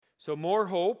So more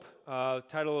hope.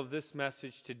 Title of this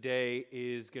message today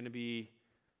is going to be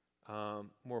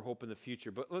more hope in the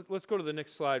future. But let's go to the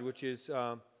next slide, which is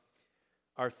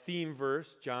our theme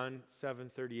verse, John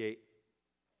 7:38.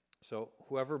 So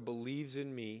whoever believes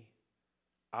in me,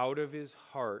 out of his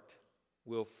heart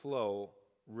will flow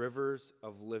rivers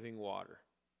of living water.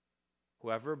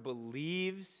 Whoever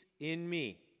believes in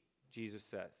me, Jesus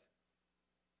says,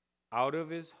 out of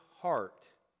his heart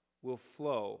will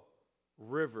flow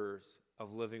rivers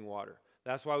of living water.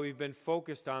 That's why we've been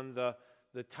focused on the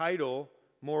title,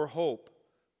 More Hope.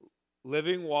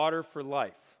 Living water for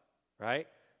life, right?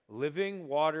 Living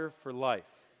water for life.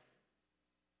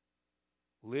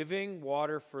 Living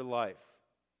water for life.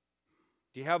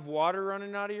 Do you have water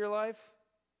running out of your life?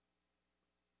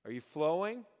 Are you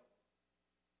flowing?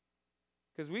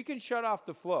 Because we can shut off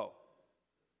the flow,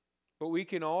 but we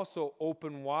can also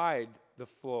open wide the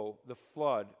flow, the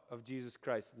flood of Jesus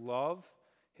Christ's love,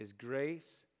 His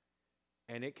grace,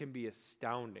 and it can be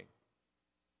astounding.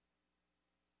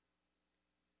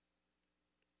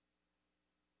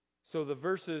 So the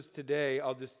verses today,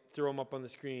 I'll just throw them up on the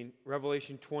screen.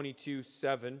 Revelation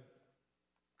 22:7.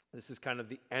 This is kind of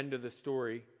the end of the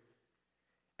story.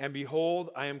 And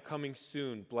behold, I am coming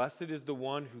soon. Blessed is the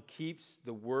one who keeps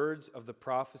the words of the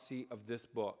prophecy of this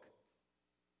book.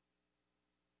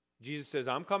 Jesus says,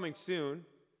 I'm coming soon.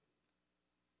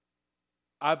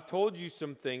 I've told you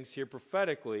some things here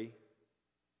prophetically.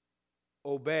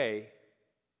 Obey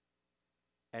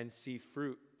and see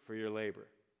fruit for your labor.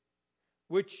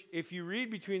 Which, if you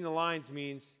read between the lines,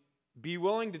 means be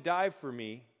willing to die for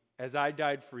me as I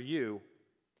died for you.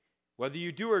 Whether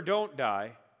you do or don't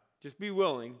die, just be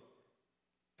willing,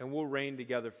 and we'll reign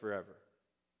together forever.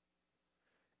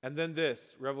 And then this,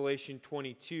 Revelation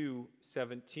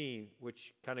 22:17,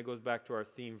 which kind of goes back to our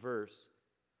theme verse.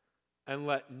 And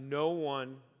let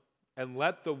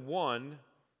the one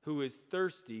who is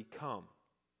thirsty come.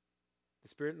 The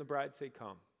Spirit and the bride say,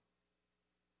 come.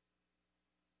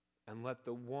 And let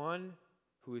the one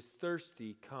who is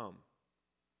thirsty come.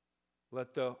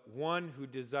 Let the one who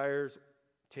desires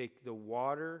take the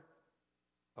water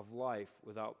of life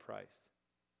without price.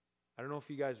 I don't know if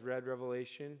you guys read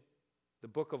Revelation. The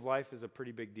book of life is a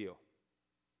pretty big deal.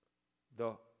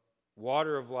 The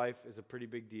water of life is a pretty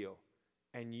big deal.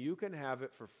 And you can have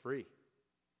it for free.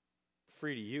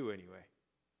 Free to you, anyway.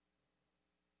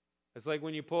 It's like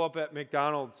when you pull up at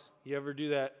McDonald's. You ever do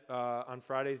that on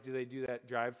Fridays? Do they do that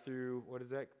drive-through? What is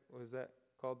that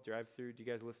called? Drive-through? Do you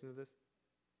guys listen to this?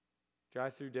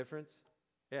 Drive-through difference?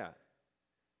 Yeah.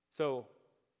 So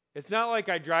it's not like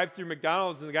I drive through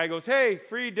McDonald's and the guy goes, hey,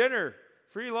 free dinner,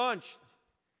 free lunch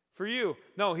for you.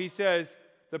 No, he says,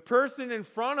 the person in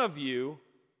front of you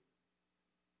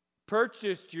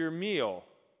purchased your meal,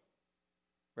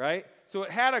 right? So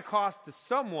it had a cost to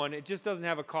someone, it just doesn't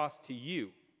have a cost to you,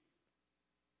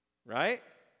 right?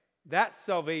 That's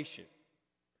salvation.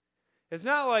 It's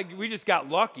not like we just got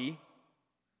lucky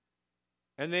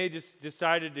and they just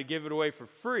decided to give it away for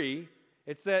free.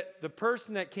 It's that the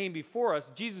person that came before us,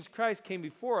 Jesus Christ came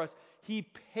before us, He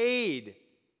paid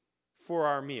for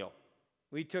our meal.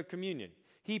 We took communion.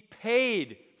 He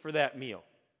paid for that meal.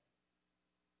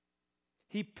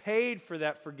 He paid for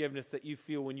that forgiveness that you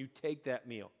feel when you take that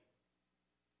meal.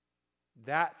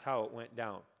 That's how it went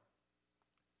down.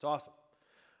 It's awesome.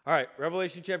 All right,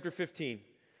 Revelation chapter 15.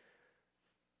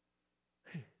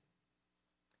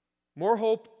 More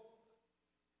hope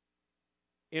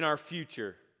in our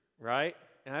future, right?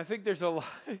 And I think there's a lot.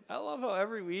 I love how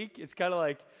every week it's kind of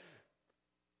like,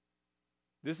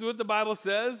 this is what the Bible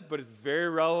says, but it's very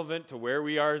relevant to where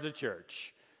we are as a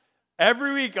church.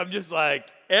 Every week I'm just like,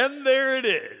 and there it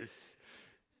is.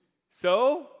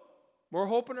 So, more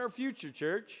hope in our future,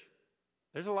 church.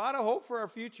 There's a lot of hope for our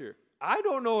future. I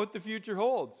don't know what the future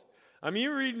holds. I mean,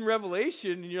 you're reading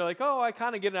Revelation and you're like, oh, I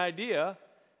kind of get an idea.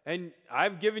 And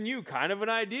I've given you kind of an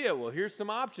idea. Well, here's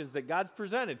some options that God's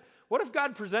presented. What if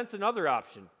God presents another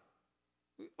option?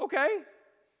 Okay.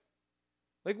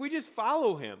 Like, we just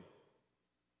follow Him.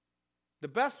 The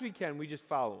best we can, we just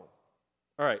follow Him.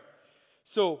 All right.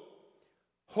 So,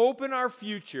 hope in our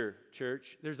future,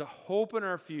 church. There's a hope in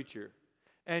our future.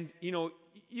 And,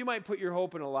 you might put your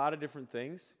hope in a lot of different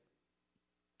things.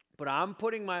 But I'm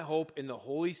putting my hope in the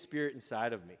Holy Spirit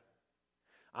inside of me.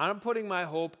 I'm putting my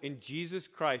hope in Jesus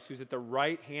Christ, who's at the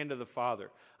right hand of the Father.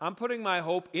 I'm putting my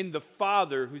hope in the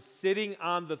Father who's sitting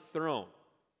on the throne.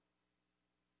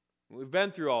 We've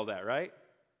been through all that, right?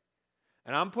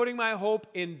 And I'm putting my hope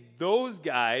in those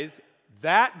guys,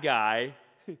 that guy,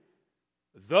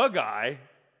 the guy,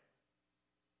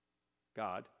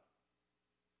 God,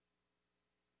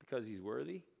 because He's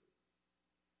worthy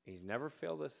He's never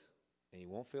failed us, and he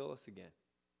won't fail us again.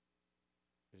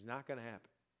 It's not going to happen.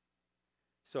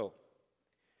 So,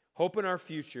 hope in our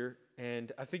future,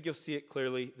 and I think you'll see it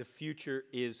clearly. The future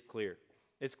is clear.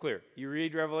 It's clear. You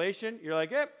read Revelation, you're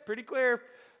like, pretty clear.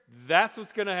 That's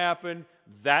what's going to happen.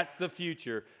 That's the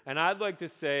future. And I'd like to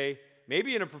say,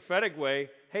 maybe in a prophetic way,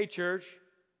 hey, church,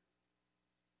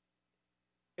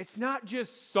 it's not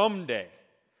just someday.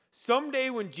 Someday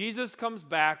when Jesus comes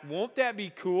back, won't that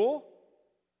be cool?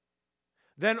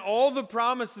 Then all the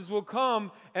promises will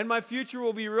come and my future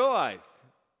will be realized.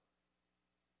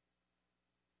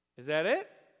 Is that it?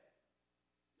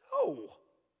 No.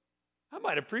 I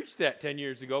might have preached that 10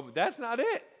 years ago, but that's not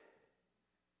it.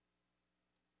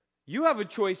 You have a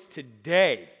choice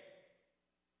today.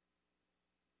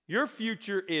 Your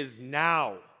future is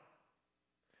now.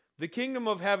 The kingdom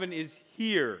of heaven is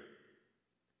here.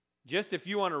 Just if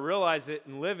you want to realize it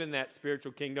and live in that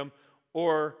spiritual kingdom,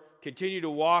 or continue to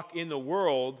walk in the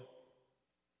world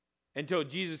until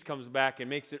Jesus comes back and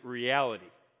makes it reality.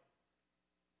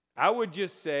 I would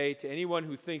just say to anyone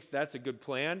who thinks that's a good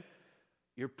plan,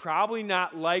 you're probably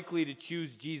not likely to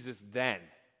choose Jesus then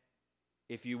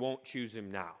if you won't choose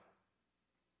him now.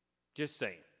 Just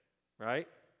saying, right?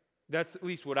 That's at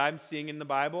least what I'm seeing in the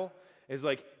Bible, is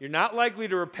like, you're not likely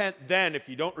to repent then if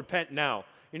you don't repent now.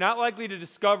 You're not likely to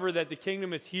discover that the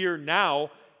kingdom is here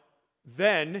now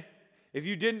then if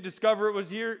you didn't discover it was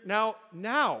here now.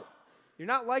 You're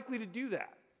not likely to do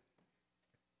that.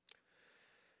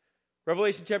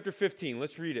 Revelation chapter 15,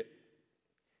 let's read it.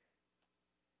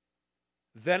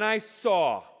 Then I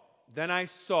saw.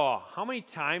 How many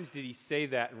times did he say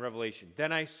that in Revelation?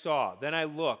 Then I saw, then I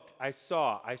looked, I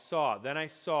saw, then I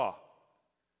saw.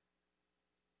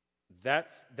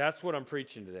 That's what I'm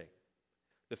preaching today.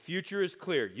 The future is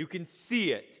clear. You can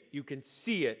see it.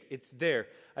 It's there.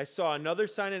 I saw another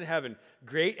sign in heaven,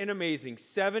 great and amazing,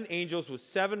 7 angels with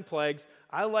 7 plagues.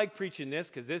 I like preaching this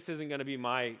because this isn't going to be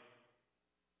my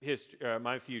history,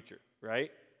 my future, right?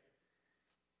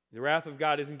 The wrath of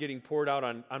God isn't getting poured out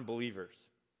on unbelievers,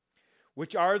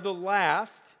 which are the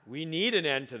last. We need an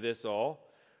end to this all,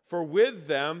 for with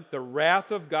them the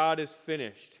wrath of God is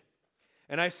finished.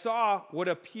 And I saw what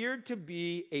appeared to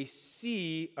be a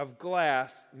sea of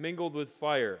glass mingled with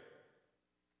fire.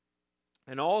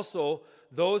 And also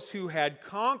those who had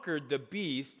conquered the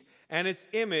beast and its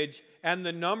image and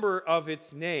the number of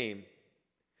its name,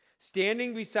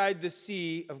 standing beside the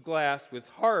sea of glass with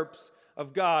harps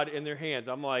of God in their hands.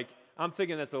 I'm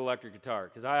thinking that's an electric guitar,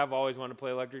 because I have always wanted to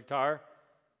play electric guitar.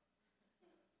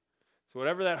 So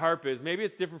whatever that harp is, maybe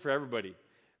it's different for everybody.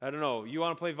 I don't know. You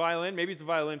want to play violin? Maybe it's a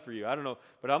violin for you. I don't know.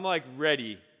 But I'm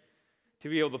ready to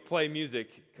be able to play music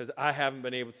because I haven't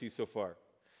been able to so far.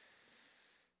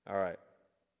 All right.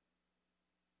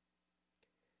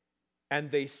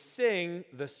 And they sing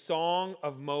the song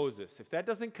of Moses. If that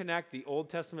doesn't connect the Old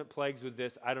Testament plagues with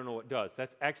this, I don't know what does.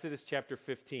 That's Exodus chapter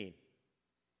 15.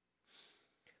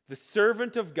 The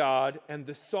servant of God and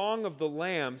the song of the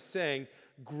Lamb saying,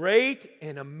 great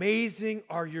and amazing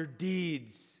are your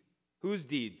deeds. Whose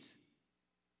deeds?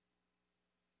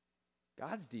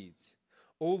 God's deeds.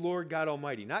 O Lord God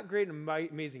Almighty. Not great and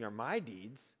amazing are my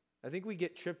deeds. I think we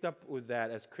get tripped up with that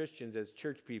as Christians, as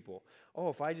church people. Oh,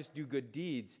 if I just do good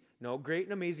deeds. No, great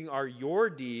and amazing are your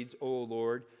deeds, O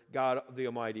Lord God the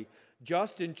Almighty.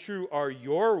 Just and true are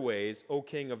your ways, O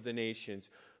King of the nations.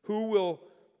 Who will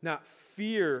not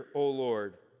fear, O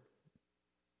Lord,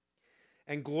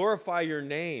 and glorify your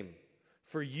name?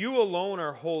 For you alone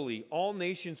are holy. All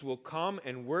nations will come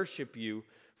and worship you,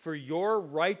 for your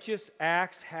righteous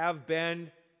acts have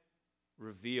been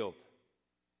revealed.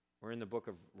 We're in the book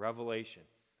of Revelation.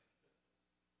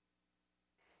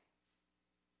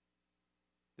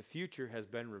 The future has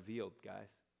been revealed, guys.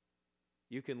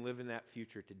 You can live in that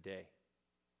future today.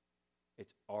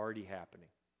 It's already happening.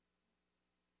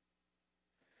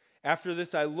 After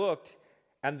this I looked,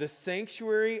 and the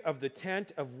sanctuary of the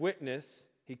tent of witness,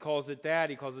 he calls it that,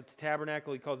 he calls it the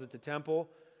tabernacle, he calls it the temple,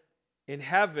 in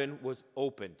heaven was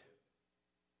opened.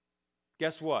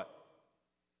 Guess what?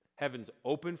 Heaven's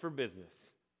open for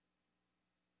business.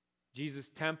 Jesus'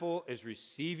 temple is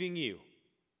receiving you.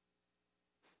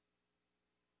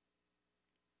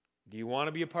 Do you want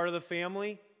to be a part of the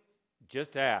family?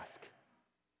 Just ask.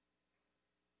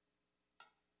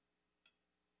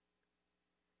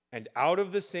 And out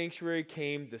of the sanctuary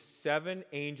came the 7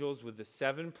 angels with the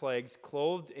 7 plagues,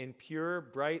 clothed in pure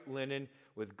bright linen,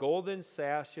 with golden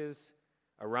sashes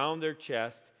around their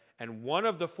chest, and one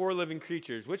of the 4 living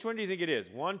creatures. Which one do you think it is?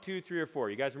 1, 2, 3, or 4?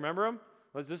 You guys remember them?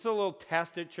 Was this a little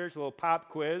test at church, a little pop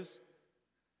quiz?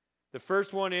 The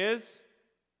first one is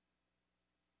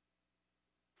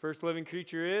First living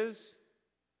creature is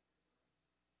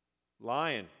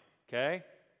lion, okay?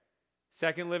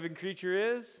 Second living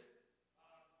creature is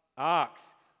ox.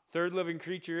 Third living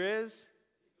creature is?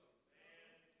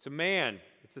 It's a man.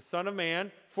 It's the son of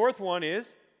man. Fourth one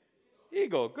is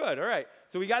eagle. Good, all right.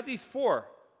 So we got these four.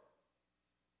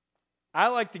 I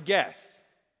like to guess.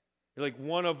 You're like,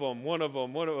 one of them. I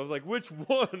was like, which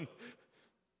one?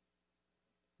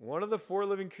 One of the four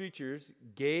living creatures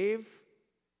gave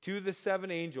to the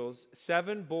seven angels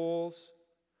 7 bowls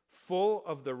full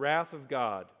of the wrath of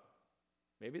God.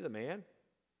 Maybe the man?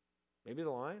 Maybe the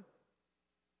lion?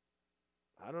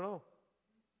 I don't know.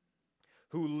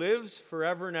 Who lives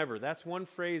forever and ever. That's one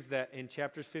phrase that in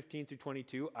chapters 15 through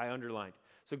 22 I underlined.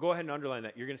 So go ahead and underline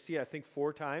that. You're going to see it, I think,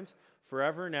 4 times.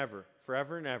 Forever and ever,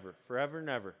 forever and ever, forever and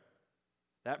ever.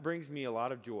 That brings me a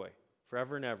lot of joy.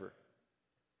 Forever and ever.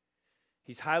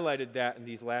 He's highlighted that in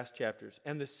these last chapters.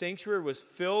 And the sanctuary was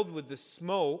filled with the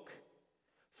smoke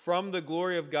from the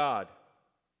glory of God.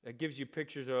 That gives you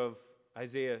pictures of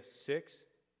Isaiah 6.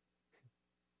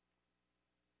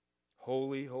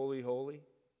 Holy, holy, holy.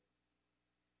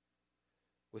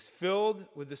 Was filled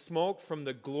with the smoke from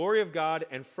the glory of God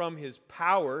and from his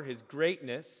power, his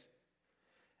greatness.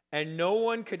 And no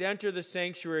one could enter the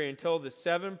sanctuary until the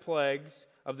 7 plagues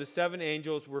of the 7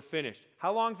 angels were finished.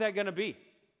 How long is that going to be?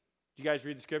 Did you guys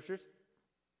read the scriptures?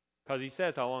 Because he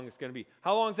says how long it's going to be.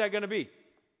 How long is that going to be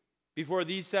before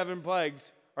these 7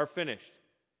 plagues are finished?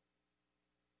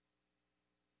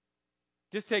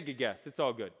 Just take a guess. It's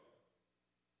all good.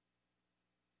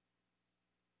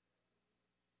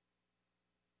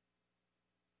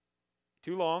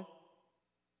 Too long?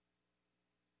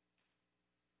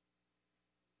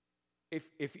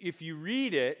 If you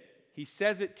read it, he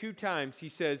says it 2 times. He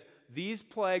says, these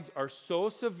plagues are so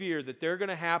severe that they're going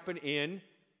to happen in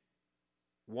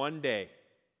one day.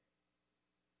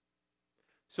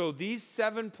 So these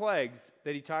 7 plagues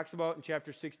that he talks about in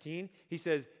chapter 16, he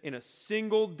says, in a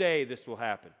single day this will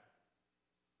happen.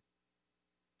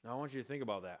 Now I want you to think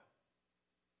about that.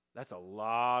 That's a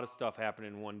lot of stuff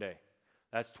happening in one day.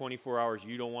 That's 24 hours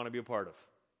you don't want to be a part of.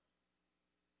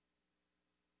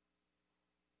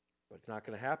 But it's not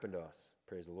going to happen to us.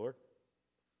 Praise the Lord.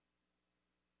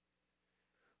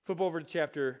 Flip over to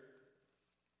chapter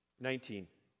 19.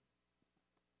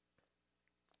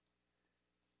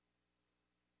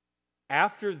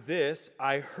 After this,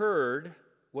 I heard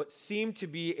what seemed to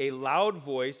be a loud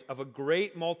voice of a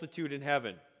great multitude in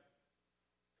heaven.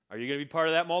 Are you going to be part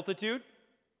of that multitude?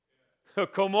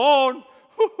 Come on.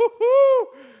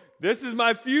 This is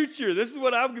my future. This is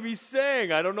what I'm going to be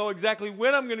saying. I don't know exactly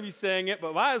when I'm going to be saying it,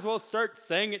 but might as well start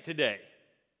saying it today.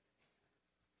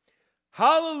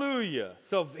 Hallelujah!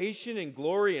 Salvation and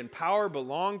glory and power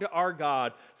belong to our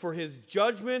God, for his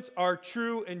judgments are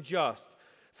true and just.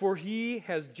 For he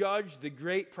has judged the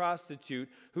great prostitute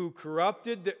who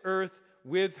corrupted the earth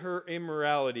with her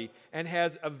immorality, and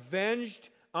has avenged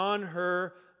on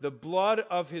her the blood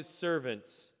of his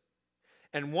servants.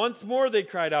 And once more they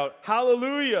cried out,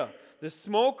 Hallelujah! The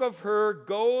smoke of her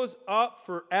goes up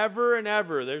forever and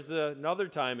ever. There's another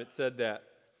time it said that.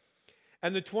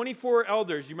 And the 24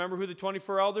 elders, you remember who the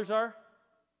 24 elders are?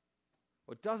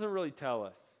 Well, it doesn't really tell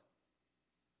us.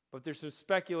 But there's some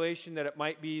speculation that it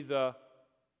might be the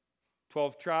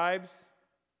 12 tribes,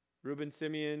 Reuben,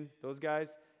 Simeon, those guys,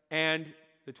 and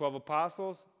the 12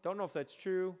 apostles. Don't know if that's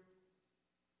true.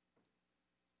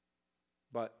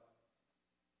 But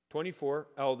 24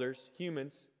 elders,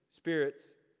 humans, spirits,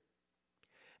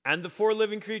 and the 4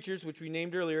 living creatures, which we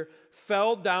named earlier,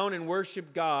 fell down and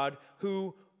worshiped God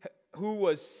who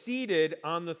was seated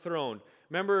on the throne.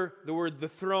 Remember the word the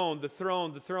throne, the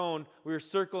throne, the throne. We were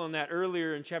circling that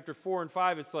earlier in chapter 4 and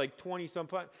 5. It's like 20-some.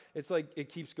 It's like it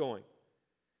keeps going.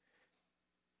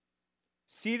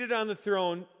 Seated on the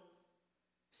throne,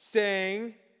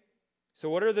 saying, so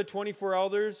what are the 24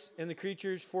 elders and the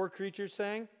creatures, 4 creatures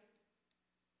saying?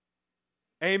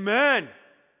 Amen.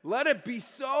 Let it be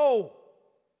so.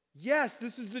 Yes,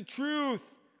 this is the truth.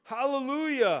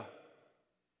 Hallelujah.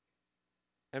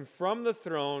 And from the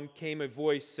throne came a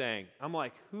voice saying, I'm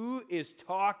like, who is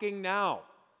talking now?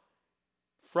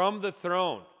 From the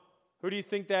throne. Who do you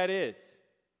think that is?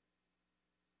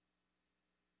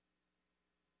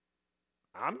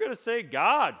 I'm going to say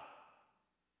God.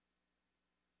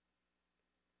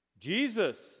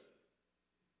 Jesus.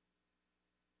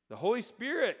 The Holy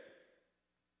Spirit.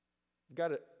 I've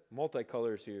got it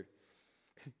multicolors here.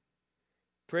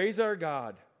 Praise our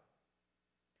God.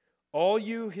 All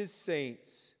you his saints,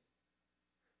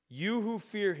 you who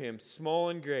fear him, small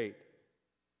and great.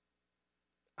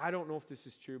 I don't know if this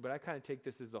is true, but I kind of take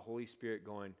this as the Holy Spirit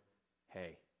going,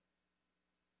 hey,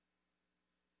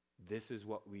 This is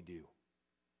what we do.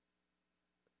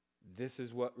 This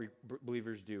is what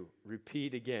believers do.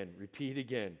 Repeat again, repeat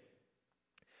again.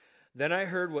 Then I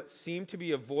heard what seemed to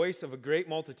be a voice of a great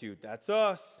multitude. That's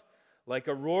us. Like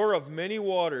a roar of many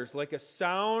waters, like a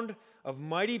sound of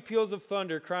mighty peals of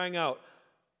thunder crying out.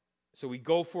 So we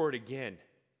go for it again.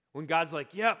 When God's like,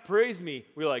 yeah, praise me,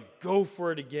 we're like, go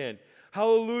for it again.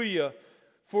 Hallelujah.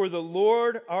 For the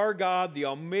Lord our God, the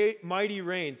Almighty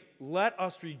reigns. Let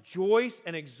us rejoice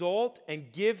and exult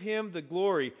and give him the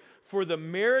glory. For the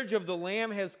marriage of the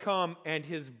Lamb has come, and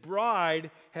his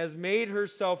bride has made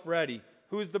herself ready.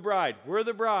 Who's the bride? We're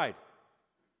the bride.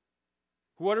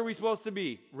 What are we supposed to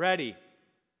be? Ready.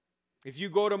 If you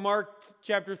go to Mark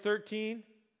chapter 13,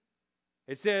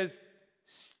 it says,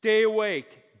 stay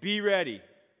awake, be ready.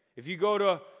 If you go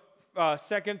to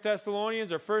 2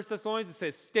 Thessalonians or 1 Thessalonians, it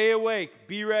says, stay awake,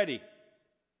 be ready.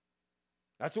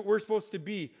 That's what we're supposed to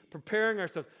be, preparing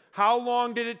ourselves. How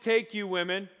long did it take you,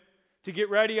 women, to get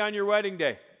ready on your wedding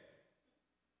day?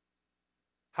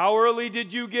 How early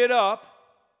did you get up?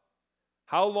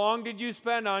 How long did you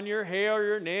spend on your hair,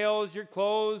 your nails, your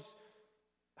clothes?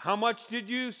 How much did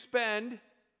you spend?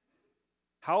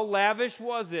 How lavish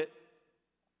was it?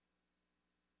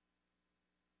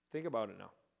 Think about it now.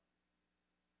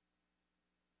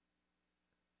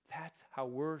 That's how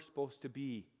we're supposed to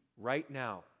be right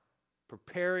now.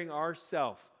 Preparing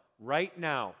ourselves right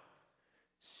now.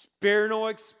 Spare no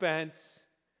expense.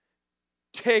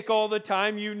 Take all the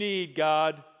time you need,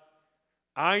 God.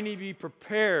 I need to be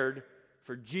prepared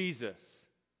for Jesus.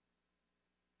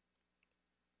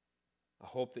 I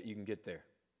hope that you can get there.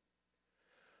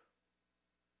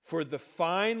 For the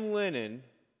fine linen,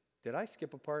 did I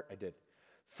skip a part? I did.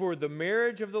 For the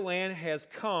marriage of the Lamb has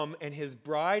come, and his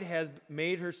bride has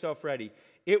made herself ready.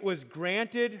 It was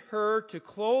granted her to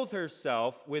clothe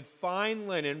herself with fine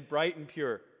linen, bright and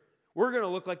pure. We're going to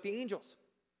look like the angels.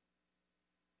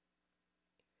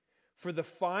 For the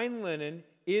fine linen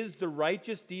is the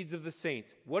righteous deeds of the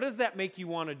saints. What does that make you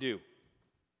want to do?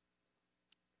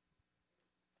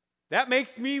 That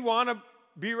makes me want to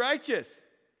be righteous.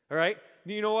 All right?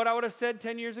 You know what I would have said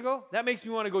 10 years ago? That makes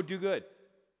me want to go do good.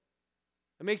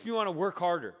 It makes me want to work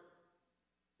harder.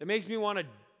 It makes me want to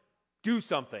do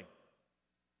something.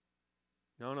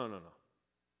 No.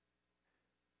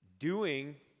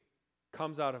 Doing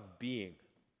comes out of being.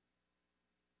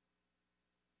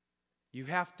 You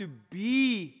have to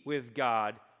be with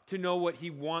God to know what he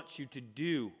wants you to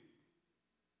do.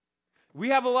 We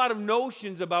have a lot of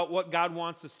notions about what God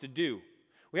wants us to do.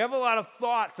 We have a lot of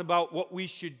thoughts about what we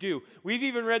should do. We've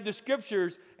even read the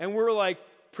scriptures and we're like,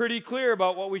 pretty clear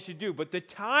about what we should do. But the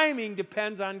timing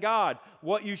depends on God,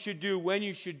 what you should do, when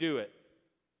you should do it.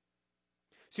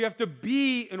 So you have to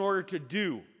be in order to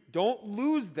do. Don't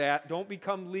lose that. Don't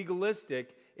become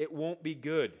legalistic. It won't be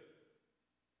good.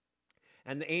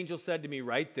 And the angel said to me,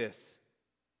 write this.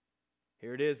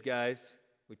 Here it is, guys.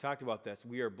 We talked about this.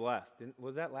 We are blessed.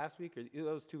 Was that last week or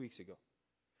that was 2 weeks ago?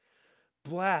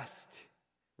 Blessed.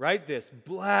 Write this.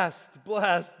 Blessed,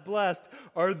 blessed, blessed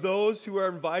are those who are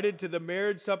invited to the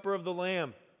marriage supper of the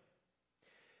Lamb.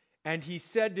 And he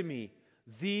said to me,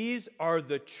 these are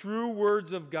the true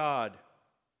words of God.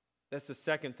 That's the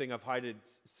second thing I've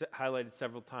highlighted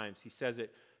several times. He says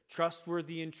it,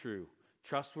 trustworthy and true,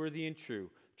 trustworthy and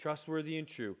true, trustworthy and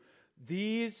true.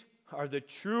 These are the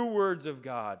true words of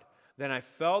God. Then I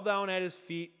fell down at his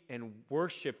feet and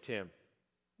worshiped him.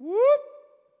 Whoop!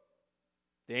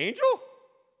 The angel?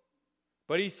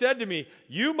 But he said to me,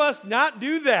 you must not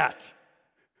do that.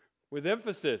 With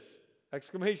emphasis,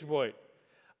 exclamation point.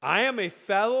 I am a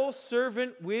fellow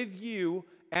servant with you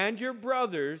and your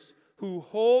brothers who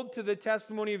hold to the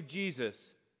testimony of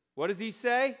Jesus. What does he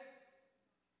say?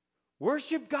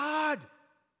 Worship God.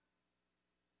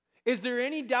 Is there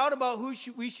any doubt about who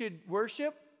we should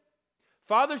worship?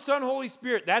 Father, Son, Holy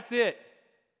Spirit, that's it.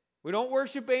 We don't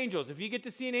worship angels. If you get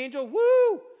to see an angel,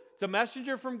 woo! It's a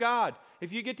messenger from God.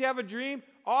 If you get to have a dream,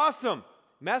 awesome.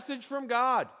 Message from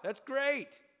God. That's great.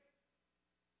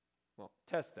 Well,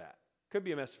 test that. Could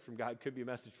be a message from God, could be a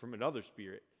message from another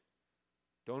spirit.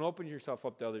 Don't open yourself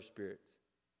up to other spirits.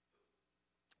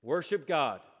 Worship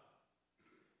God.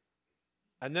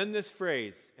 And then this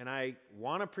phrase, and I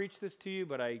want to preach this to you,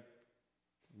 but I'm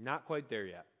not quite there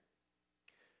yet.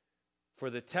 For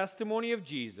the testimony of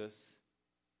Jesus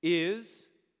is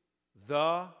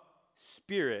the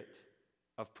spirit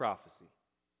of prophecy.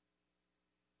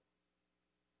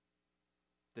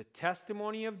 The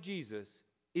testimony of Jesus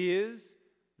is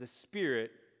the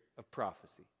spirit of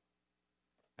prophecy.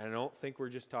 And I don't think we're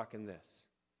just talking this.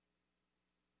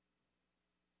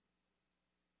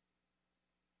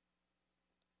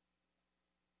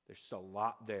 There's a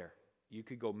lot there. You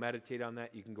could go meditate on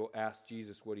that. You can go ask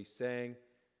Jesus what he's saying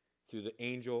through the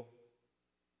angel.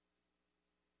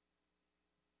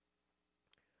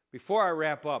 Before I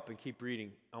wrap up and keep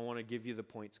reading, I want to give you the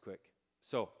points quick.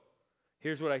 So,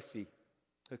 here's what I see.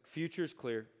 The future is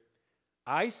clear.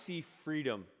 I see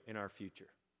freedom in our future.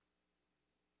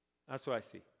 That's what I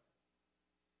see.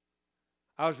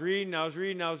 I was reading,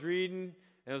 and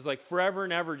it was like forever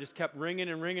and ever just kept ringing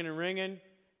and ringing and ringing.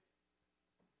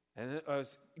 And I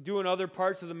was doing other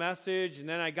parts of the message, and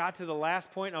then I got to the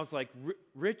last point, and I was like,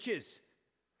 riches.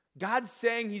 God's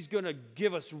saying he's going to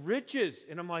give us riches.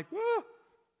 And I'm like, whoa.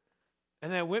 And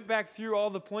then I went back through all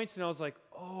the points, and I was like,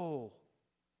 oh,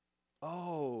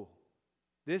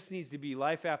 this needs to be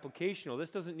life applicational.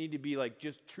 This doesn't need to be like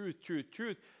just truth.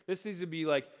 This needs to be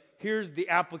like, here's the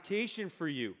application for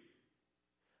you.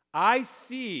 I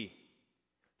see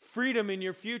freedom in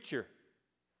your future.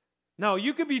 Now,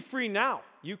 you can be free now.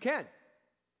 You can.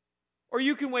 Or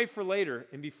you can wait for later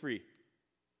and be free.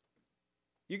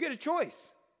 You get a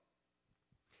choice.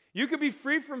 You can be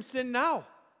free from sin now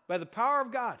by the power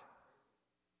of God.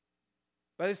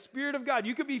 By the Spirit of God.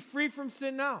 You can be free from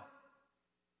sin now.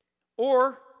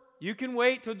 Or you can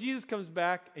wait till Jesus comes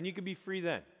back and you can be free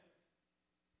then.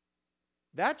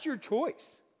 That's your choice.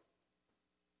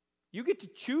 You get to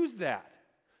choose that.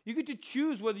 You get to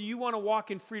choose whether you want to walk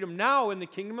in freedom now in the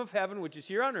kingdom of heaven, which is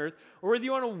here on earth, or whether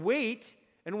you want to wait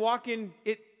and walk in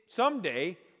it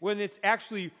someday when it's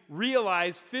actually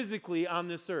realized physically on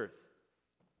this earth.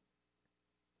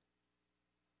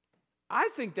 I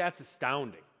think that's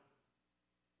astounding.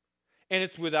 And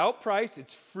it's without price.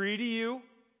 It's free to you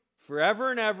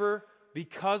forever and ever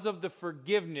because of the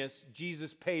forgiveness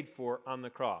Jesus paid for on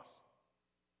the cross.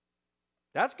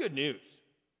 That's good news.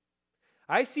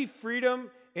 I see freedom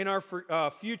in our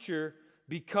future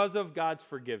because of God's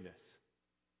forgiveness.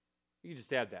 You can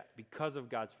just add that. Because of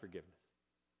God's forgiveness.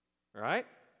 All right?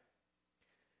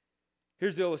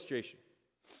 Here's the illustration.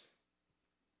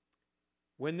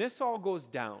 When this all goes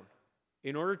down,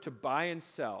 in order to buy and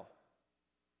sell,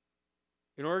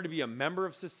 in order to be a member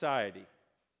of society,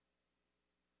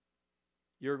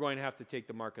 you're going to have to take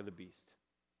the mark of the beast.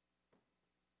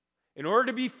 In order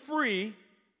to be free,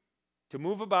 to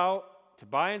move about, to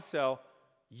buy and sell,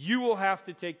 you will have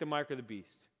to take the mark of the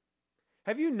beast.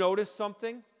 Have you noticed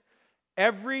something?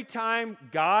 Every time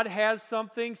God has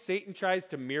something, Satan tries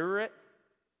to mirror it.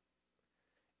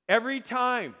 Every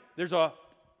time there's a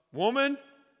woman,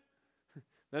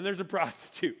 then there's a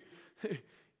prostitute.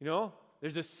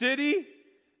 There's a city,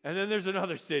 and then there's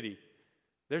another city.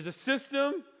 There's a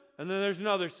system, and then there's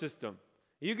another system.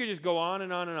 You could just go on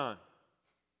and on and on.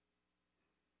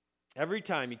 Every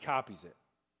time he copies it.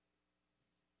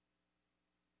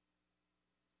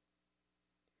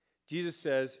 Jesus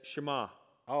says, Shema,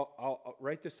 I'll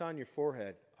write this on your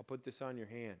forehead. I'll put this on your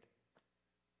hand.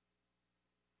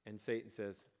 And Satan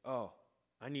says, oh,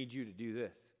 I need you to do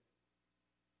this.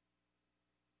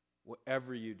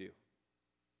 Whatever you do,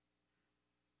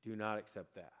 do not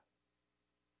accept that.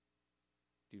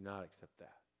 Do not accept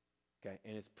that. Okay?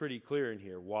 And it's pretty clear in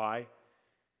here why.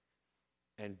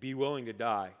 And be willing to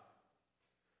die.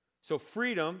 So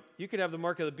freedom, you could have the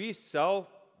mark of the beast, sell,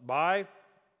 buy.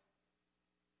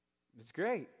 It's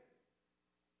great.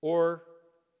 Or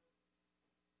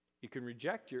you can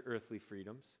reject your earthly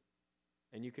freedoms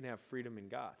and you can have freedom in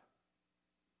God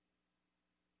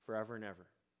forever and ever.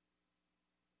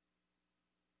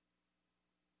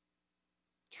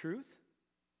 Truth?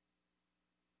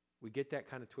 We get that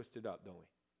kind of twisted up, don't we?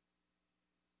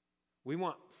 We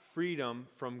want freedom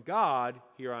from God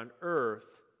here on earth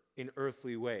in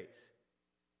earthly ways.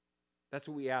 That's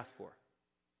what we ask for.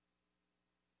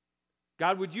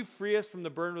 God, would you free us from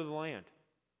the burden of the land?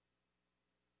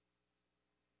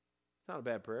 It's not a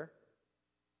bad prayer.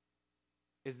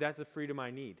 Is that the freedom I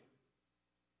need?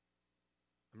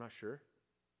 I'm not sure.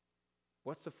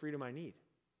 What's the freedom I need?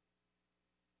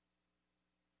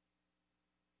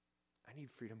 I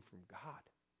need freedom from God.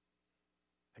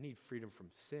 I need freedom from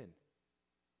sin.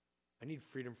 I need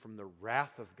freedom from the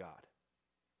wrath of God.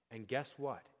 And guess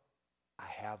what? I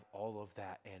have all of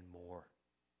that and more.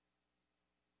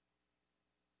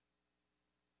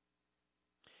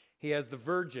 He has the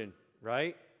virgin,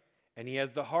 right? And he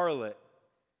has the harlot.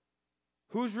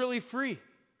 Who's really free?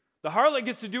 The harlot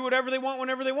gets to do whatever they want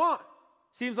whenever they want.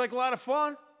 Seems like a lot of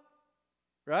fun,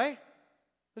 right?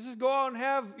 Let's just go out and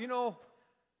have,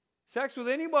 sex with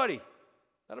anybody.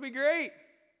 That'll be great.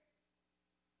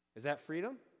 Is that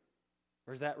freedom?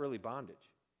 Or is that really bondage?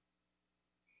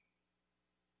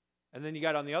 And then you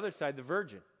got on the other side the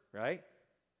virgin, right?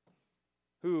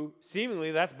 Who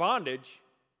seemingly that's bondage,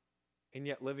 and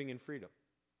yet living in freedom.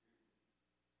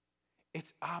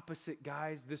 It's opposite,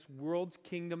 guys. This world's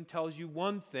kingdom tells you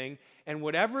one thing, and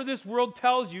whatever this world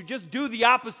tells you, just do the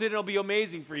opposite and it'll be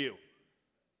amazing for you.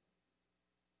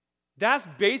 That's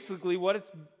basically what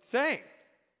it's saying.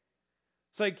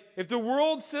 It's like, if the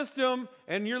world system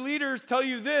and your leaders tell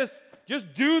you this,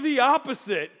 just do the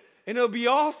opposite and it'll be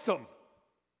awesome.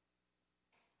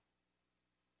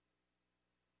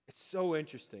 It's so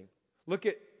interesting. Look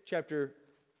at chapter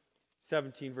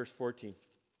 17, verse 14. It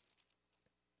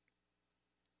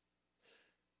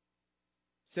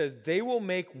says, they will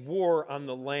make war on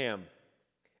the Lamb,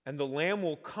 and the Lamb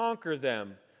will conquer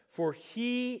them, for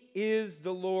he is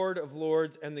the Lord of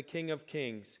lords and the King of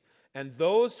kings. And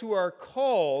those who are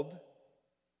called,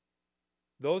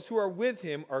 those who are with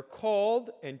him, are called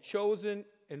and chosen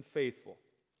and faithful.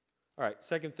 All right,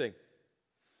 second thing.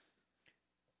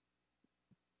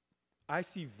 I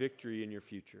see victory in your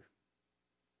future.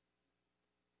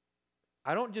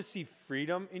 I don't just see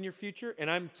freedom in your future, and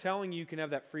I'm telling you can have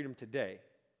that freedom today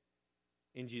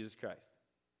in Jesus Christ.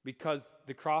 Because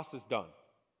the cross is done,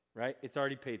 right? It's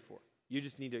already paid for. You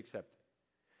just need to accept it.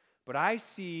 But I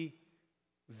see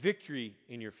victory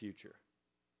in your future.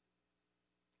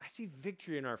 I see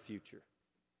victory in our future.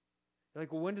 You're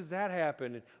like, well, when does that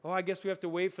happen? And, oh, I guess we have to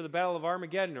wait for the Battle of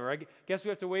Armageddon, or I guess we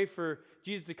have to wait for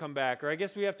Jesus to come back, or I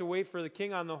guess we have to wait for the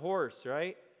king on the horse,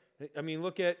 right? I mean,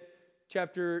 look at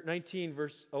chapter 19,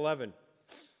 verse 11.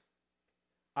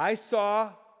 I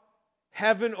saw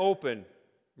heaven open.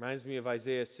 Reminds me of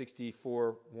Isaiah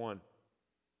 64:1.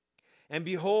 And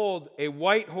behold, a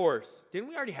white horse. Didn't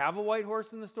we already have a white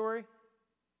horse in the story?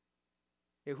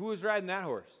 Yeah, who was riding that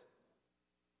horse?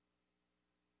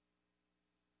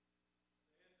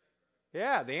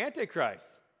 Yeah, the Antichrist.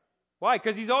 Why?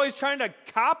 Because he's always trying to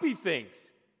copy things.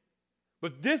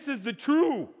 But this is the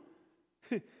true.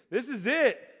 This is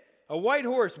it. A white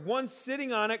horse, one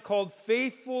sitting on it, called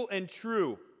Faithful and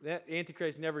True. That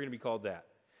Antichrist is never going to be called that.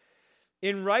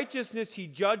 In righteousness he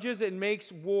judges and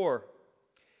makes war.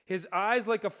 His eyes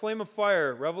like a flame of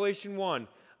fire, Revelation 1.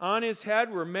 On his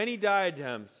head were many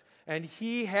diadems, and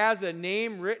he has a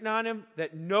name written on him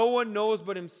that no one knows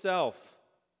but himself.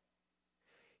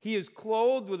 He is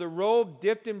clothed with a robe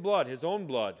dipped in blood, his own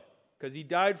blood, because he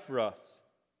died for us.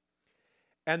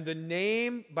 And the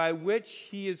name by which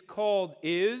he is called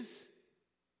is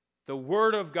the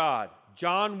Word of God.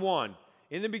 John 1.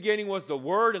 In the beginning was the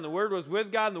Word, and the Word was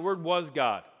with God, and the Word was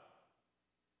God.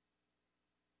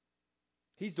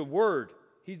 He's the Word.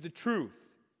 He's the truth.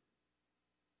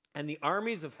 And the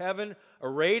armies of heaven,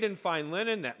 arrayed in fine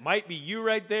linen, that might be you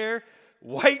right there,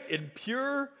 white and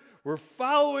pure, were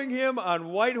following him on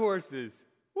white horses.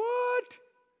 What?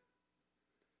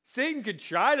 Satan could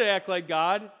try to act like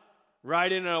God,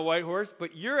 ride in on a white horse,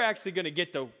 but you're actually going to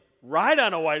get to ride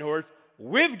on a white horse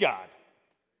with God.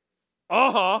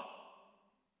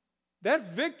 That's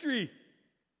victory.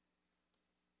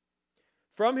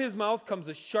 From his mouth comes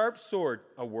a sharp sword.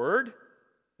 A word?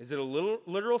 Is it a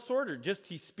literal sword, or just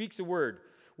he speaks a word?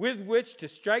 With which to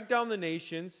strike down the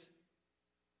nations,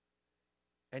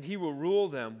 and he will rule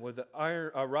them with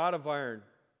a rod of iron,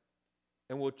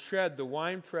 and will tread the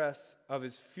winepress of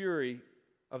his fury,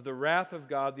 of the wrath of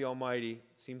God the Almighty.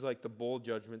 Seems like the bowl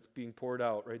judgment's being poured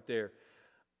out right there.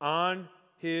 On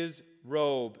his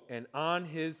robe and on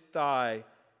his thigh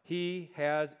he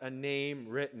has a name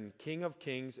written, King of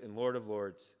Kings and Lord of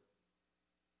Lords.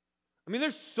 I mean,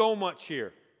 there's so much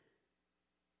here.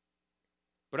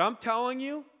 But I'm telling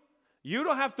you, you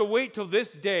don't have to wait till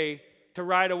this day to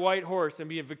ride a white horse and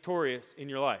be victorious in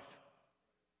your life.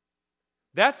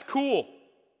 That's cool.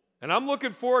 And I'm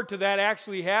looking forward to that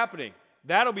actually happening.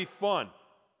 That'll be fun.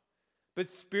 But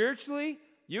spiritually,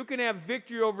 you can have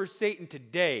victory over Satan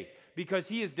today because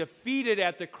he is defeated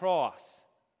at the cross.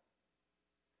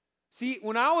 See,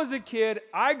 when I was a kid,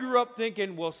 I grew up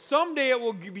thinking, well, someday it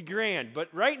will be grand,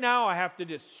 but right now I have to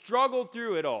just struggle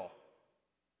through it all.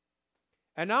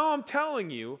 And now I'm telling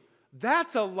you,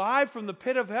 that's a lie from the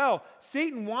pit of hell.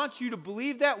 Satan wants you to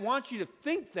believe that, wants you to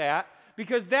think that,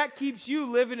 because that keeps you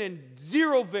living in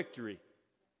zero victory.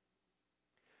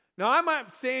 Now, I'm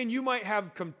not saying you might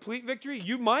have complete victory.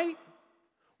 You might.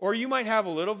 Or you might have a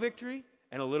little victory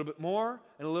and a little bit more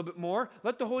and a little bit more.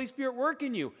 Let the Holy Spirit work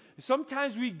in you.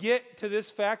 Sometimes we get to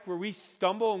this fact where we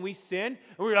stumble and we sin,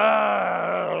 and we're,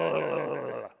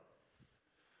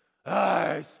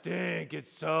 I stink.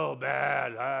 It's so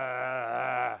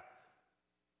bad.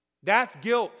 That's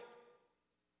guilt.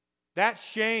 That's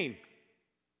shame.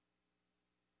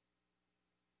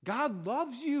 God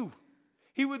loves you.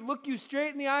 He would look you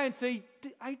straight in the eye and say,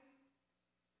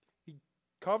 He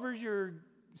covers your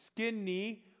skin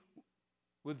knee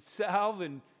with salve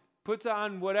and puts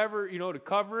on whatever, to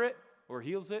cover it, or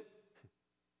heals it.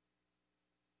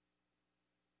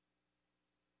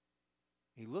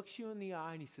 He looks you in the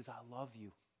eye and he says, I love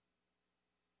you.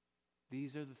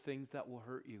 These are the things that will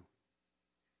hurt you.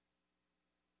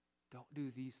 Don't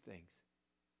do these things.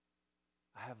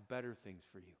 I have better things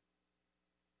for you.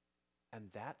 And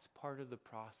that's part of the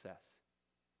process.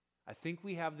 I think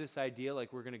we have this idea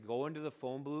like we're going to go into the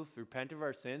phone booth, repent of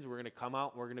our sins, we're going to come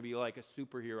out and we're going to be like a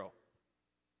superhero.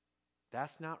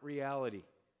 That's not reality.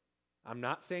 I'm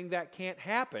not saying that can't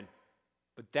happen,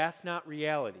 but that's not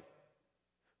reality.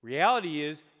 Reality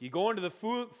is you go into the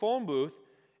phone booth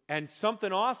and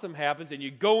something awesome happens and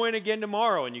you go in again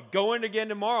tomorrow and you go in again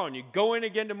tomorrow and you go in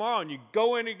again tomorrow and you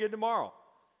go in again tomorrow.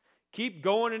 Keep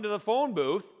going into the phone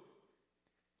booth.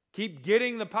 Keep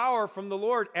getting the power from the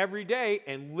Lord every day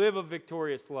and live a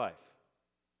victorious life.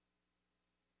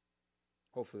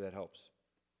 Hopefully that helps.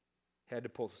 Had to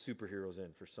pull superheroes in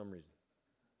for some reason.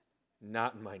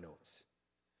 Not in my notes.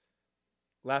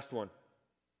 Last one.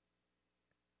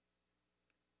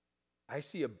 I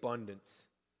see abundance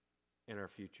in our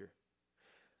future.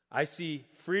 I see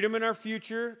freedom in our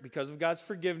future because of God's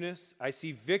forgiveness. I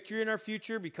see victory in our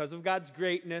future because of God's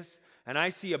greatness. And I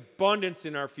see abundance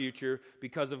in our future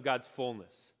because of God's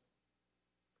fullness.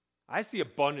 I see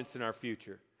abundance in our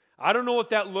future. I don't know what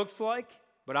that looks like,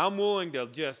 but I'm willing to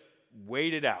just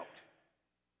wait it out.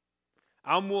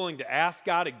 I'm willing to ask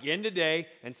God again today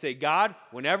and say, God,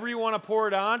 whenever you want to pour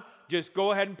it on, just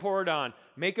go ahead and pour it on.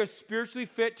 Make us spiritually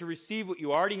fit to receive what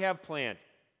you already have planned.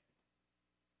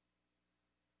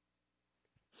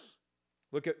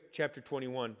 Look at chapter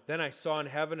 21. Then I saw in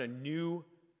heaven a new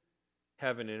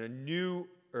heaven and a new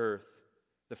earth.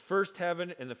 The first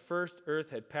heaven and the first earth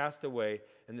had passed away,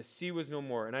 and the sea was no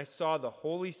more. And I saw the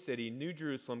holy city, New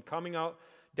Jerusalem, coming out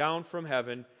down from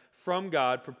heaven, from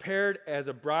God, prepared as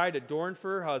a bride adorned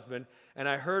for her husband. And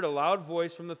I heard a loud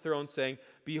voice from the throne saying,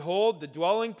 Behold, the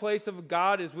dwelling place of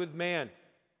God is with man.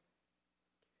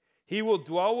 He will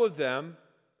dwell with them.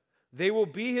 They will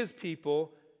be his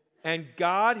people, and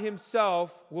God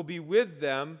himself will be with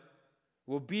them,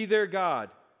 will be their God.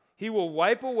 He will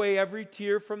wipe away every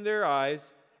tear from their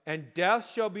eyes, and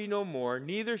death shall be no more.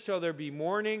 Neither shall there be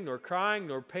mourning, nor crying,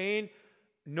 nor pain,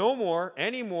 no more,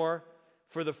 any more,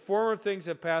 for the former things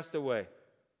have passed away.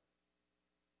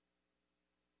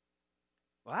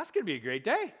 Well, that's going to be a great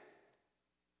day.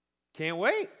 Can't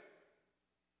wait.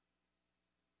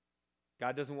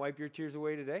 God doesn't wipe your tears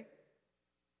away today.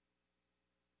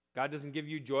 God doesn't give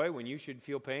you joy when you should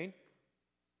feel pain.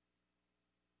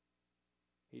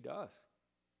 He does.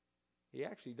 He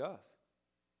actually does.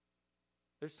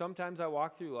 There's sometimes I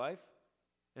walk through life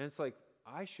and it's like,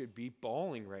 I should be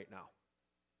bawling right now.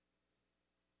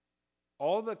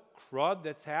 All the crud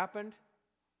that's happened,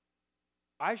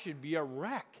 I should be a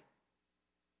wreck.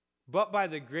 But by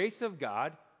the grace of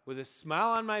God, with a smile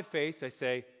on my face, I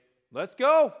say, let's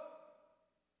go.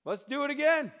 Let's do it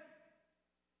again.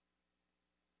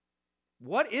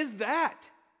 What is that?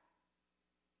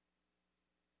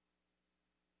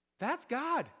 That's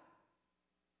God.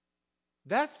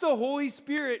 That's the Holy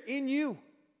Spirit in you.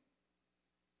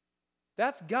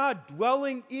 That's God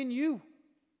dwelling in you.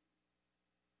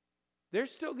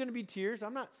 There's still going to be tears.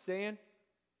 I'm not saying.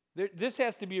 This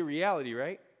has to be a reality,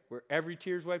 right? Where every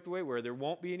tear is wiped away, where there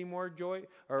won't be any more joy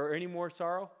or any more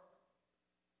sorrow.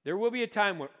 There will be a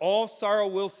time when all sorrow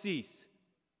will cease.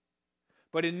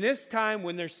 But in this time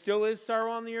when there still is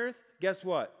sorrow on the earth, guess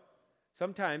what?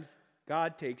 Sometimes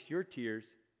God takes your tears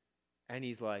and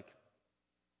he's like,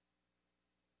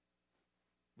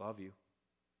 love you.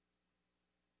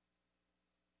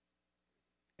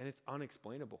 And it's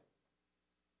unexplainable.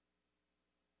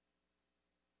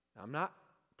 Now, I'm not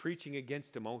preaching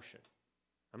against emotion.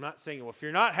 I'm not saying, well, if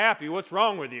you're not happy, what's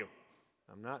wrong with you?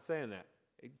 I'm not saying that.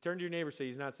 Turn to your neighbor and say,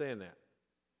 he's not saying that.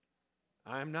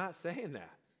 I'm not saying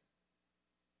that.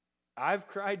 I've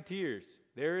cried tears.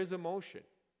 There is emotion.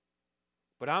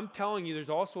 But I'm telling you, there's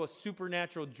also a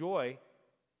supernatural joy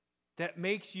that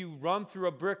makes you run through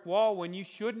a brick wall when you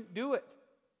shouldn't do it.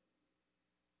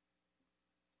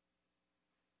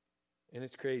 And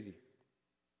it's crazy.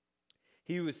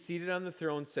 He who was seated on the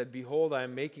throne said, Behold, I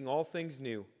am making all things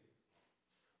new.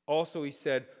 Also he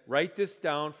said, Write this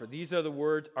down, for these are the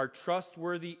words, are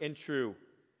trustworthy and true.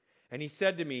 And he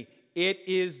said to me, It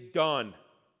is done.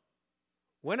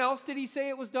 When else did he say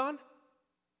it was done?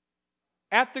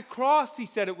 At the cross he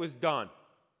said it was done.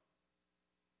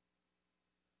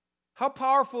 How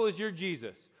powerful is your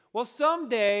Jesus? Well,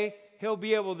 someday he'll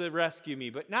be able to rescue me,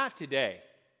 but not today.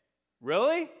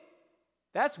 Really?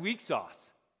 That's weak sauce.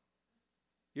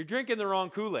 You're drinking the wrong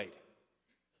Kool-Aid.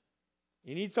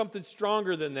 You need something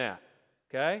stronger than that,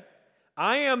 okay?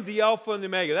 I am the Alpha and the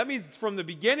Omega. That means from the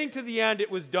beginning to the end,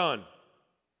 it was done.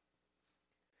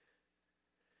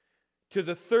 To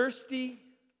the thirsty,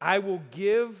 I will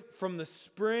give from the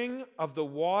spring of the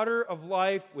water of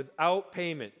life without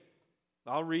payment.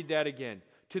 I'll read that again.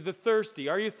 To the thirsty.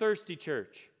 Are you thirsty,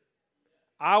 church?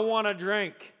 I want to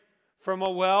drink from a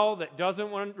well that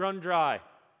doesn't run dry.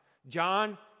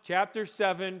 John chapter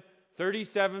 7,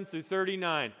 37 through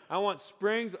 39. I want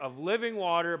springs of living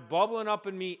water bubbling up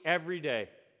in me every day.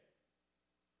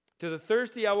 To the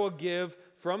thirsty I will give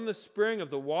from the spring of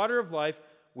the water of life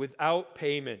without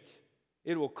payment.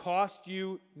 It will cost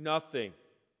you nothing.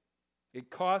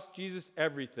 It cost Jesus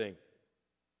everything.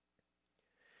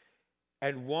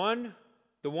 And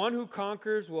the one who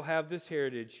conquers will have this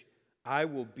heritage. I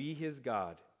will be his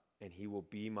God, and he will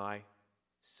be my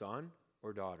son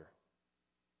or daughter.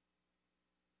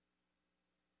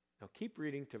 Now keep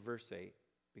reading to verse 8,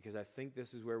 because I think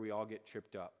this is where we all get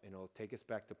tripped up, and it'll take us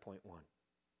back to point 1.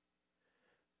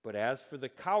 But as for the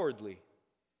cowardly,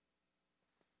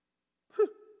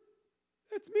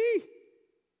 that's me.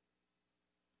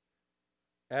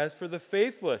 As for the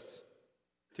faithless,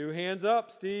 2 hands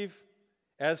up, Steve.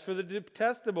 As for the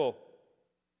detestable,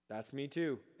 that's me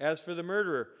too. As for the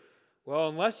murderer, well,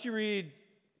 unless you read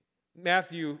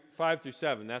Matthew 5 through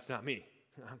 7, that's not me.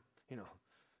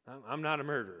 I'm not a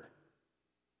murderer.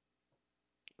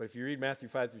 But if you read Matthew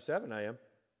 5 through 7, I am.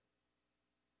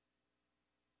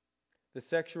 The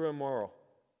sexual immoral,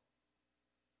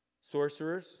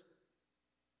 sorcerers,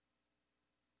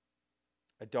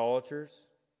 idolaters,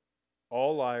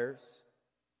 all liars.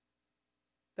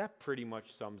 That pretty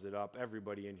much sums it up.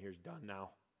 Everybody in here is done now.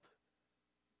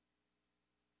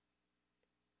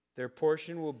 Their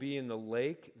portion will be in the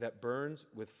lake that burns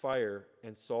with fire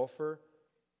and sulfur,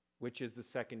 which is the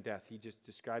second death. He just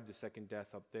described the second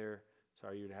death up there.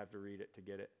 Sorry, you'd have to read it to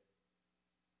get it.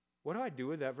 What do I do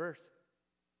with that verse?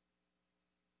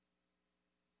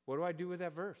 What do I do with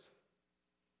that verse?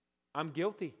 I'm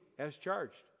guilty as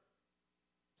charged.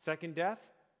 Second death,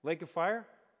 lake of fire.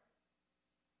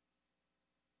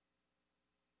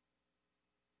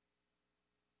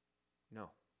 No.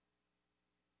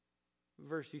 The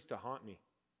verse used to haunt me.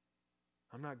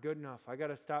 I'm not good enough. I got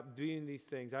to stop doing these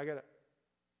things.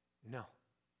 No.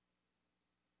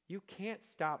 You can't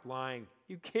stop lying.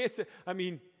 You can't say,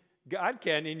 God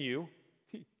can in you.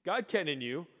 God can in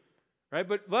you. Right?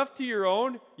 But left to your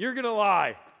own, you're going to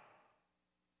lie.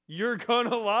 You're going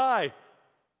to lie.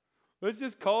 Let's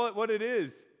just call it what it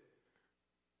is.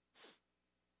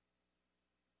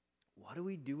 What do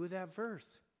we do with that verse?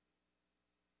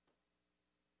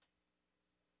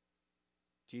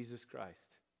 Jesus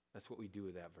Christ. That's what we do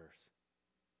with that verse.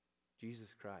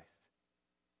 Jesus Christ.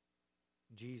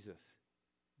 Jesus.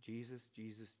 Jesus,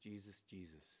 Jesus, Jesus,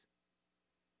 Jesus.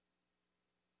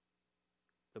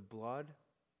 The blood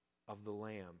of the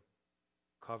Lamb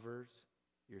covers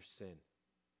your sin.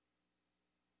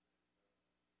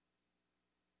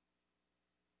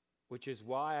 Which is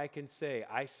why I can say,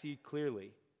 I see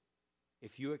clearly,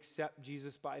 if you accept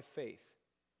Jesus by faith,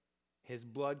 his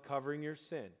blood covering your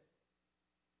sin.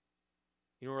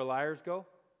 You know where liars go?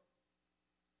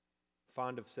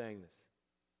 Fond of saying this.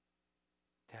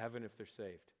 To heaven if they're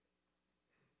saved.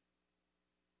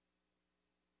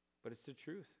 But it's the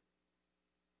truth.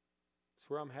 It's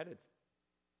where I'm headed.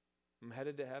 I'm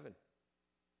headed to heaven.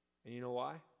 And you know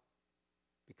why?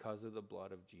 Because of the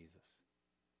blood of Jesus.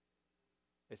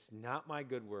 It's not my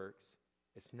good works.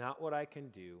 It's not what I can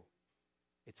do.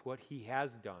 It's what he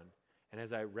has done. And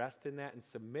as I rest in that and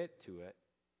submit to it,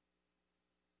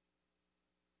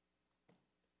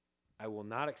 I will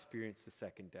not experience the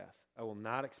second death. I will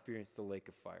not experience the lake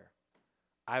of fire.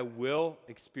 I will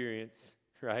experience,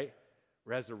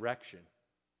 resurrection.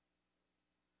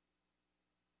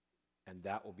 And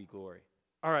that will be glory.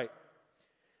 All right.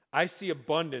 I see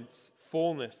abundance,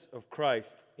 fullness of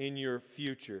Christ in your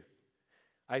future.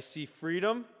 I see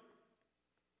freedom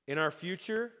in our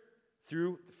future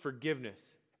through forgiveness.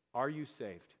 Are you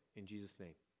saved? In Jesus'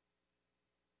 name.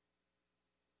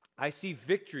 I see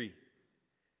victory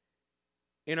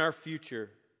in our future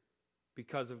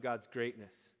because of God's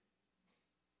greatness.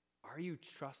 Are you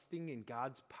trusting in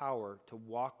God's power to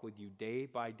walk with you day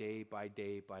by day by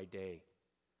day by day,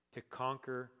 to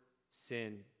conquer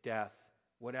sin, death,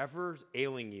 whatever's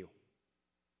ailing you?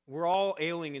 We're all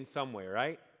ailing in some way,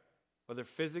 right? Whether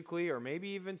physically or maybe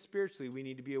even spiritually, we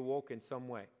need to be awoke in some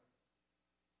way.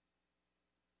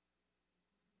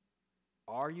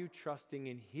 Are you trusting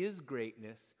in his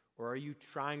greatness, or are you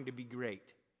trying to be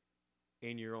great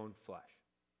in your own flesh?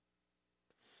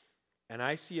 And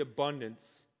I see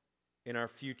abundance in our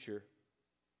future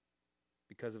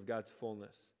because of God's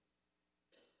fullness.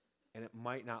 and it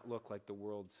might not look like the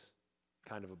world's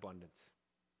kind of abundance.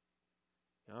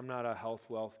 Now, I'm not a health,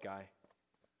 wealth guy,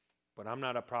 but I'm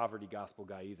not a poverty gospel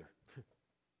guy either.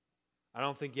 I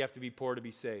don't think you have to be poor to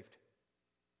be saved.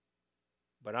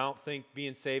 But I don't think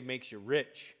being saved makes you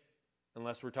rich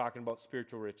unless we're talking about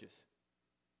spiritual riches.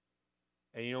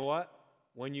 And you know what?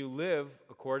 When you live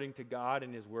according to God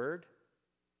and His Word,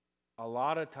 a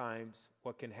lot of times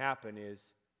what can happen is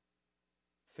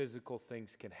physical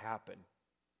things can happen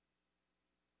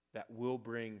that will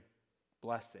bring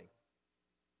blessing.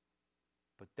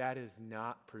 But that is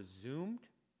not presumed,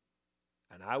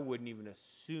 and I wouldn't even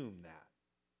assume that.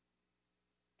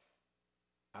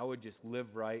 I would just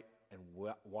live right and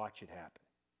watch it happen,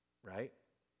 right?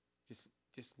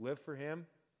 Just live for Him,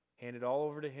 hand it all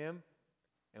over to Him,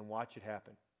 and watch it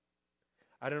happen.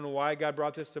 I don't know why God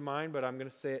brought this to mind, but I'm going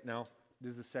to say it now.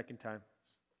 This is the second time.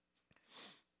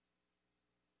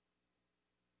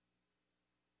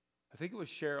 I think it was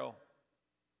Cheryl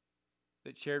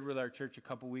that shared with our church a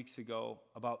couple weeks ago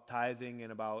about tithing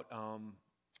and about,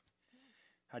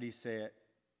 how do you say it?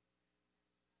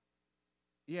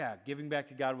 Yeah, giving back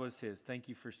to God what is His. Thank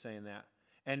you for saying that.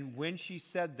 And when she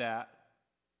said that,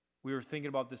 we were thinking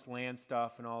about this land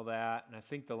stuff and all that, and I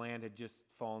think the land had just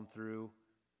fallen through.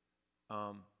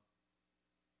 And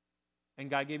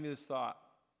God gave me this thought.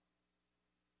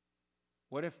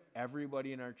 What if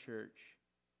everybody in our church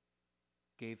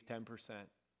gave 10%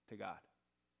 to God?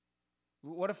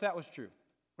 What if that was true?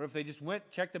 What if they just went,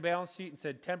 checked the balance sheet and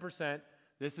said, 10%,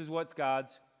 this is what's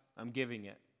God's, I'm giving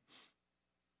it.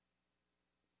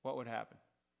 What would happen?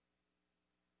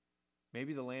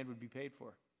 Maybe the land would be paid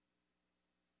for.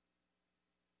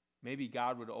 Maybe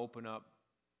God would open up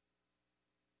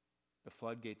the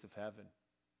floodgates of heaven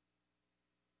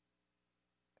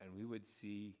and we would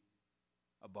see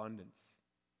abundance.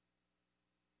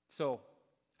 So,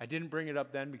 I didn't bring it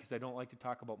up then because I don't like to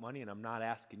talk about money, and I'm not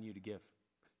asking you to give.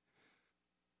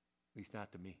 At least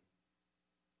not to me.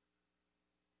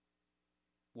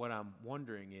 What I'm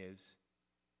wondering is,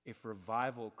 if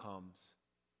revival comes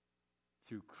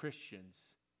through Christians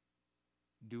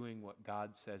doing what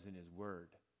God says in His Word,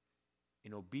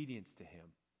 in obedience to Him,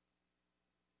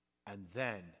 and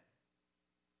then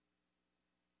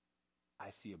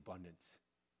I see abundance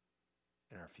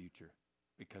in our future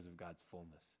because of God's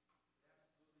fullness.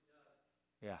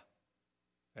 Yeah.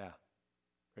 Yeah.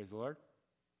 Praise the Lord.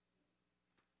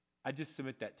 I just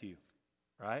submit that to you.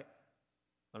 All right?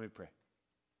 Let me pray.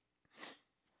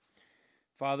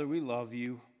 Father, we love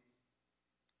you.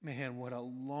 Man, what a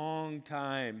long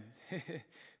time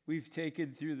we've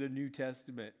taken through the New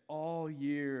Testament all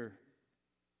year.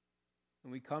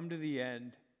 And we come to the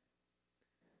end.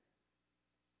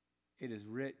 It is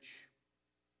rich.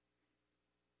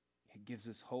 It gives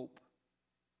us hope.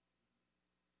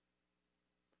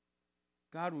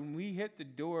 God, when we hit the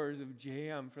doors of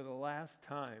JM for the last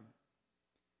time,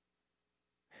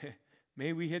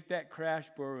 may we hit that crash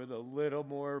bar with a little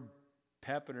more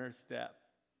pep in our step.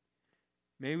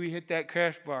 May we hit that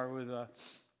crash bar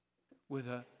with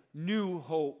a new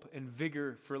hope and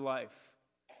vigor for life.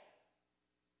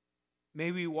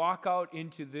 May we walk out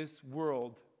into this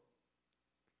world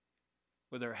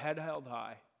with our head held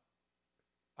high,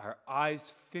 our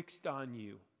eyes fixed on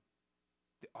you,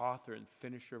 the author and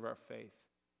finisher of our faith.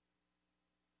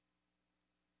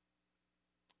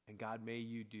 And God, may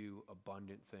you do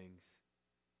abundant things.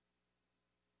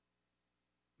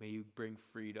 May you bring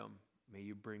freedom. May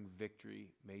you bring victory.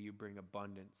 May you bring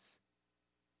abundance.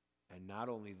 And not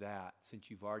only that, since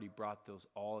you've already brought those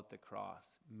all at the cross,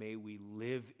 may we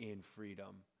live in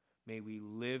freedom. May we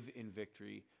live in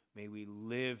victory. May we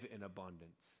live in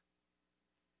abundance.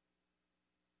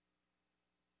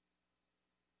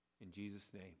 In Jesus'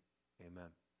 name, amen.